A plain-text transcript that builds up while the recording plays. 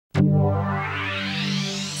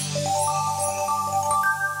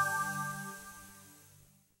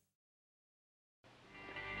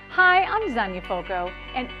I'm Zonya Foco,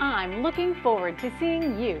 and I'm looking forward to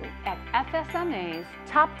seeing you at FSMA's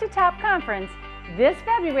Top to Top Conference this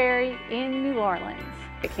February in New Orleans.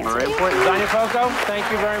 Very important. Zonya Foco, thank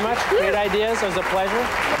you very much. Great ideas. It was a pleasure.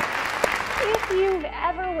 If you've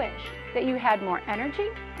ever wished that you had more energy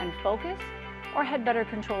and focus, or had better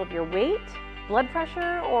control of your weight, blood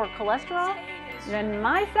pressure, or cholesterol, then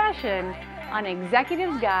my session on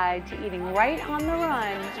Executive's Guide to Eating Right on the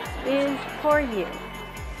Run is for you.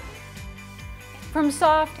 From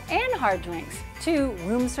soft and hard drinks to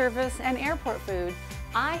room service and airport food,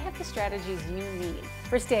 I have the strategies you need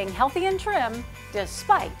for staying healthy and trim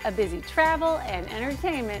despite a busy travel and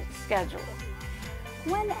entertainment schedule.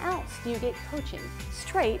 When else do you get coaching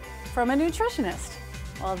straight from a nutritionist?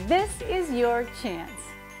 Well, this is your chance.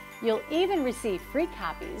 You'll even receive free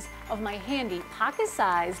copies of my handy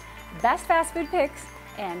pocket-sized Best Fast Food Picks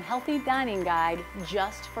and Healthy Dining Guide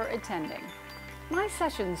just for attending. My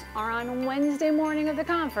sessions are on Wednesday morning of the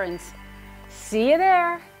conference. See you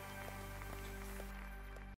there.